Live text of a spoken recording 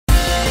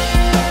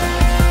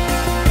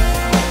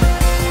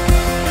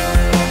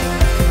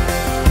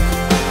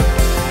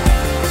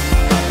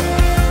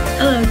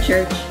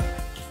Church.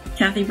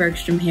 Kathy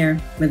Bergstrom here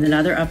with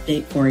another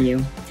update for you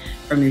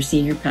from your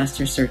Senior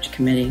Pastor Search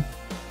Committee.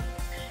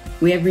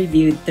 We have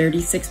reviewed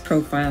 36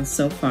 profiles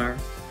so far.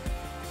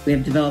 We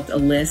have developed a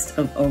list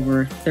of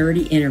over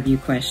 30 interview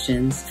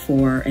questions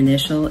for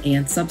initial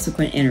and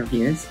subsequent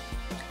interviews.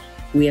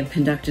 We have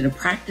conducted a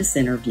practice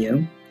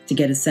interview to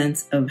get a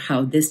sense of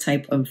how this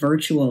type of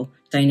virtual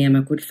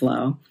dynamic would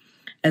flow,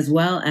 as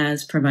well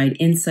as provide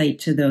insight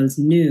to those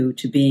new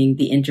to being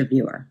the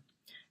interviewer.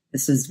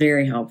 This is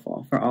very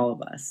helpful for all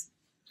of us.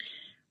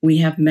 We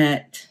have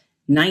met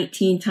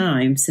 19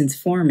 times since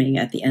forming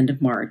at the end of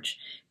March,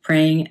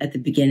 praying at the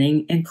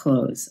beginning and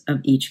close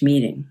of each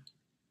meeting.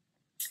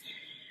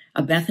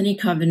 A Bethany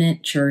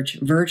Covenant Church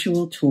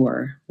virtual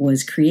tour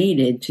was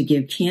created to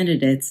give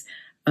candidates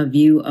a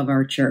view of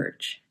our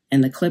church,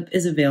 and the clip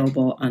is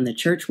available on the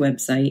church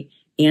website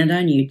and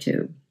on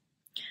YouTube.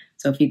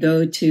 So if you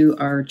go to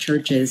our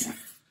church's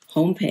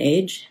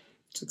homepage,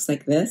 it looks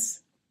like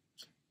this,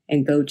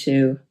 and go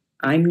to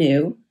I'm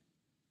New,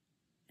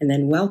 and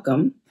then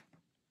Welcome,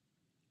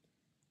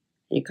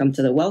 and you come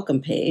to the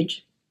Welcome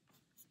page,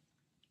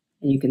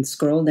 and you can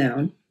scroll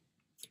down,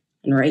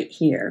 and right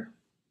here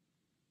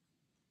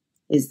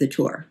is the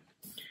tour.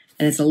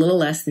 And it's a little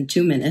less than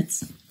 2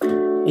 minutes,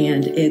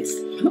 and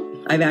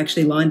I've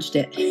actually launched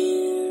it,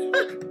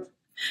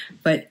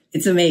 but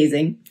it's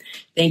amazing.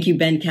 Thank you,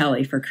 Ben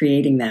Kelly, for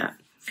creating that.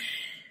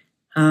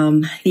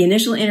 The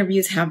initial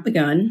interviews have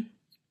begun,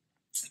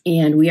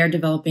 and we are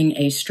developing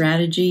a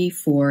strategy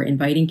for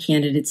inviting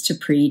candidates to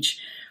preach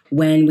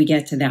when we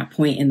get to that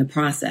point in the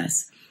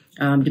process,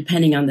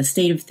 depending on the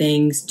state of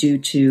things due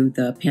to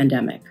the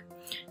pandemic.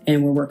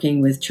 And we're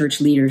working with church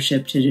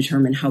leadership to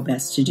determine how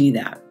best to do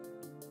that.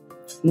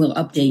 We'll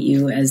update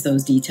you as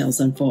those details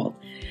unfold.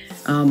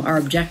 Our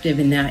objective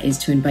in that is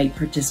to invite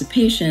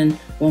participation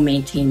while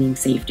maintaining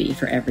safety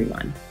for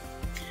everyone.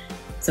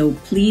 So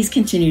please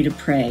continue to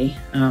pray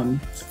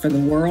for the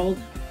world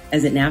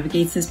as it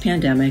navigates this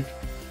pandemic,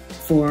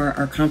 for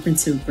our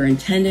conference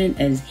superintendent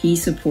as he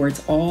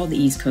supports all the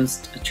East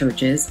Coast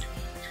churches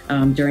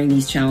during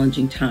these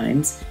challenging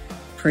times.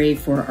 Pray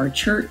for our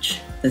church,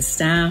 the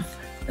staff,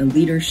 the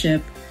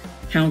leadership,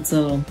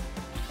 council,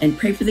 and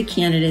pray for the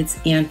candidates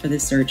and for the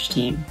search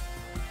team.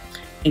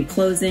 In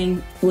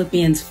closing,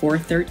 Philippians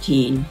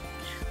 4:13,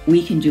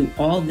 we can do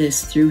all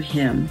this through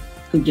him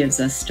who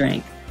gives us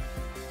strength.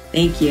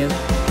 Thank you.